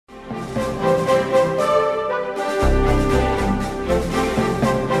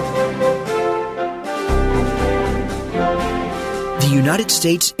United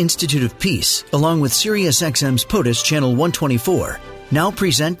States Institute of Peace, along with SiriusXM's POTUS Channel 124, now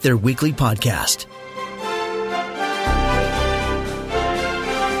present their weekly podcast.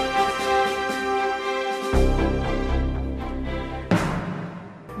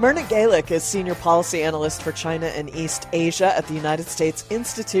 Myrna Galick is Senior Policy Analyst for China and East Asia at the United States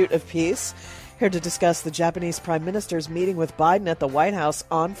Institute of Peace, here to discuss the Japanese Prime Minister's meeting with Biden at the White House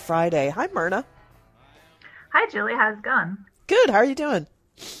on Friday. Hi, Myrna. Hi, Julie. How's it going? Good. How are you doing?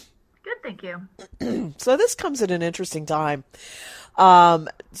 Good, thank you. So this comes at an interesting time.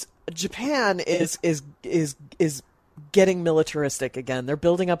 Japan is getting militaristic again. They're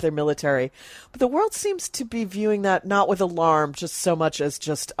building up their military. But the world seems to be viewing that not with alarm, just so much as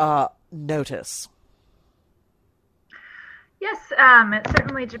just notice. Yes,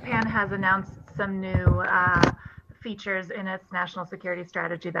 certainly Japan has announced some new features in its national security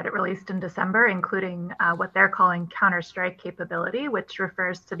strategy that it released in December, including what they're calling counterstrike capability, which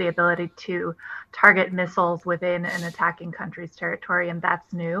refers to the ability to target missiles within an attacking country's territory, and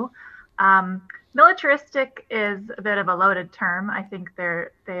that's new. Militaristic is a bit of a loaded term. I think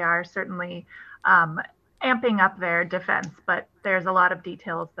they are certainly amping up their defense, but there's a lot of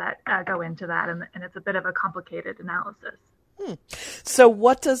details that go into that, and it's a bit of a complicated analysis. So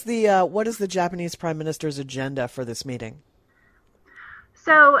what is the Japanese Prime Minister's agenda for this meeting?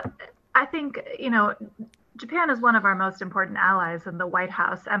 So I think, Japan is one of our most important allies, and the White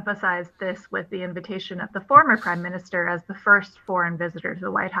House emphasized this with the invitation of the former Prime Minister as the first foreign visitor to the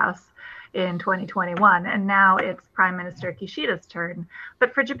White House in 2021, and now it's Prime Minister Kishida's turn.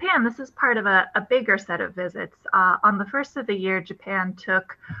 But for Japan, this is part of a bigger set of visits. On the first of the year, Japan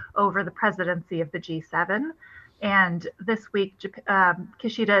took over the presidency of the G7, and this week,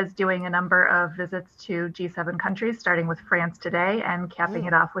 Kishida is doing a number of visits to G7 countries, starting with France today and capping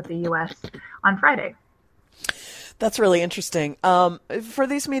it off with the U.S. on Friday. That's really interesting. For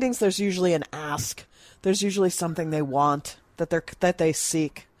these meetings, there's usually an ask. There's usually something they want, that they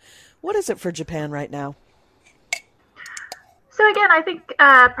seek. What is it for Japan right now? So again, I think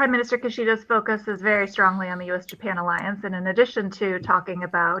Prime Minister Kishida's focus is very strongly on the U.S.-Japan alliance. And in addition to talking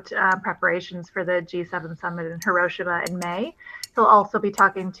about preparations for the G7 summit in Hiroshima in May, he'll also be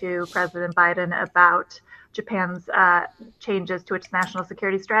talking to President Biden about Japan's changes to its national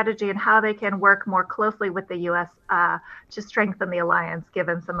security strategy and how they can work more closely with the U.S. To strengthen the alliance,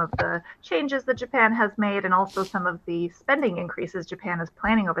 given some of the changes that Japan has made and also some of the spending increases Japan is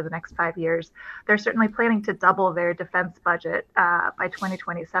planning over the next 5 years. They're certainly planning to double their defense budget by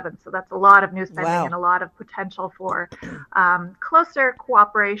 2027. So that's a lot of new spending and a lot of potential for closer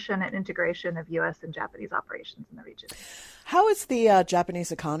cooperation and integration of U.S. and Japanese operations in the region. How is the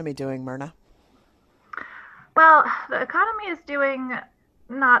Japanese economy doing, Myrna? Well, the economy is doing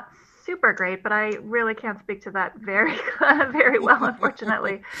not super great, but I really can't speak to that very well,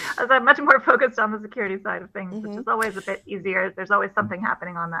 unfortunately, as I'm much more focused on the security side of things, which is always a bit easier. There's always something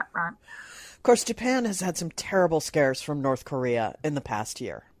happening on that front. Of course, Japan has had some terrible scares from North Korea in the past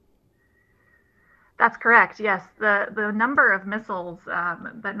year. That's correct. Yes, the number of missiles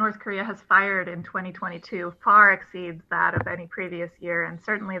that North Korea has fired in 2022 far exceeds that of any previous year, and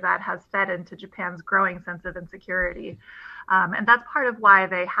certainly that has fed into Japan's growing sense of insecurity. And that's part of why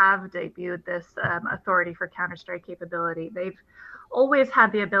they have debuted this authority for counterstrike capability. They've always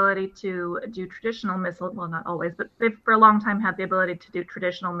had the ability to do traditional missile, well, not always, but they've for a long time had the ability to do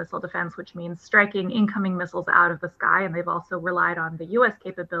traditional missile defense, which means striking incoming missiles out of the sky. And they've also relied on the U.S.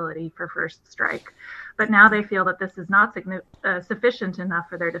 capability for first strike. But now they feel that this is not sufficient enough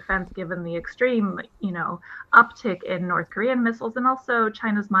for their defense, given the extreme, uptick in North Korean missiles and also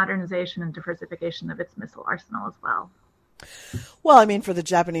China's modernization and diversification of its missile arsenal as well. Well, I mean, for the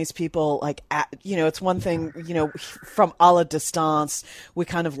Japanese people, it's one thing, from a la distance, we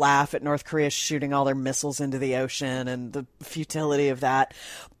kind of laugh at North Korea shooting all their missiles into the ocean and the futility of that.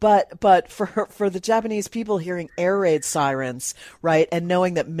 But for the Japanese people hearing air raid sirens, right, and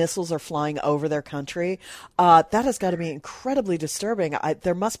knowing that missiles are flying over their country, that has got to be incredibly disturbing.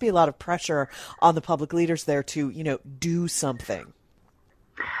 There must be a lot of pressure on the public leaders there to, do something.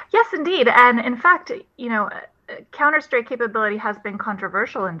 Yes, indeed. And in fact, counterstrike capability has been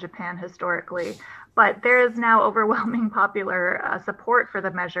controversial in Japan historically, but there is now overwhelming popular support for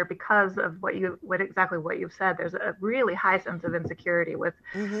the measure because of exactly what you've said. There's a really high sense of insecurity with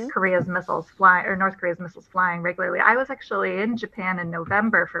Korea's missiles flying, or North Korea's missiles flying regularly. I was actually in Japan in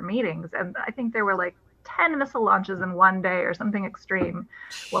November for meetings, and I think there were like 10 missile launches in one day or something extreme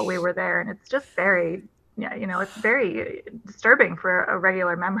while we were there, and it's just very it's very disturbing for a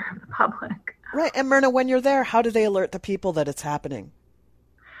regular member of the public. Right. And Myrna, when you're there, how do they alert the people that it's happening?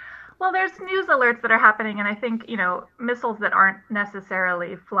 Well, there's news alerts that are happening, and I think, missiles that aren't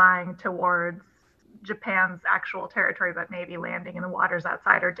necessarily flying towards Japan's actual territory, but maybe landing in the waters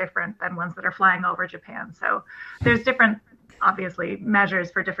outside are different than ones that are flying over Japan. So there's different, obviously,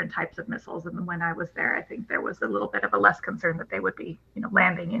 measures for different types of missiles. And when I was there, I think there was a little bit of a less concern that they would be,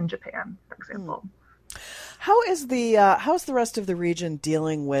 landing in Japan, for example. How is the rest of the region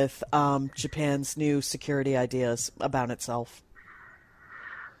dealing with Japan's new security ideas about itself?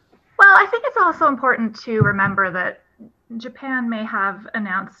 Well, I think it's also important to remember that Japan may have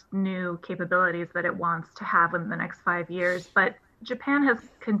announced new capabilities that it wants to have in the next 5 years, but Japan has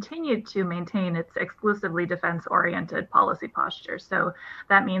continued to maintain its exclusively defense-oriented policy posture. So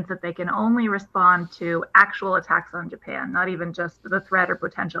that means that they can only respond to actual attacks on Japan, not even just the threat or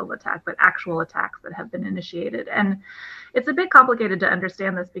potential of attack, but actual attacks that have been initiated. And it's a bit complicated to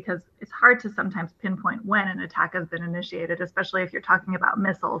understand this because it's hard to sometimes pinpoint when an attack has been initiated, especially if you're talking about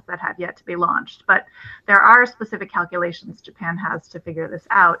missiles that have yet to be launched. But there are specific calculations Japan has to figure this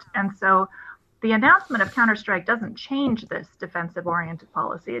out. And so the announcement of counterstrike doesn't change this defensive-oriented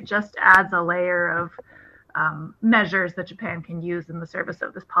policy. It just adds a layer of measures that Japan can use in the service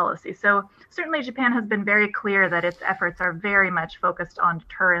of this policy. So certainly Japan has been very clear that its efforts are very much focused on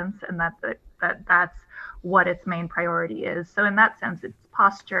deterrence and that's what its main priority is. So in that sense, its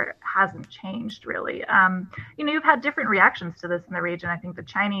posture hasn't changed really. You've had different reactions to this in the region. I think the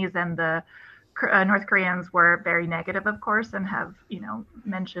Chinese and the North Koreans were very negative, of course, and have,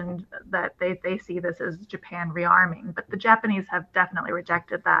 mentioned that they see this as Japan rearming. But the Japanese have definitely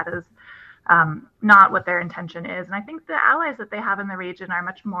rejected that as not what their intention is. And I think the allies that they have in the region are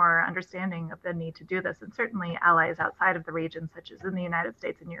much more understanding of the need to do this. And certainly allies outside of the region, such as in the United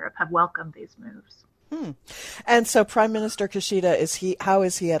States and Europe, have welcomed these moves. And so Prime Minister Kishida, how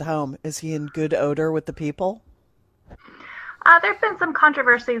is he at home? Is he in good odor with the people? There have been some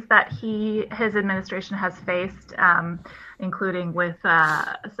controversies that his administration has faced, including with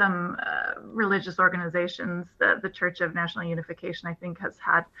some religious organizations. The Church of National Unification, I think, has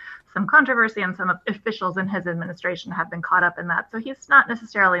had some controversy, and some officials in his administration have been caught up in that. So he's not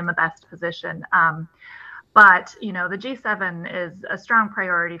necessarily in the best position. But, the G7 is a strong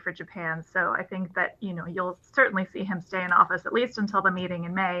priority for Japan. So I think that, you'll certainly see him stay in office at least until the meeting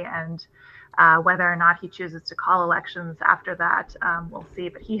in May. And whether or not he chooses to call elections after that, we'll see.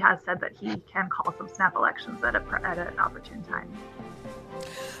 But he has said that he can call some snap elections at an opportune time.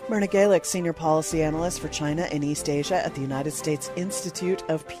 Myrna Galick, Senior Policy Analyst for China and East Asia at the United States Institute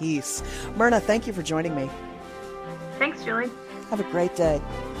of Peace. Myrna, thank you for joining me. Thanks, Julie. Have a great day.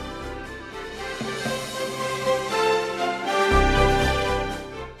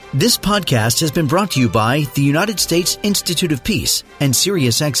 This podcast has been brought to you by the United States Institute of Peace and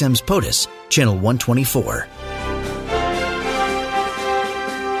SiriusXM's POTUS, Channel 124.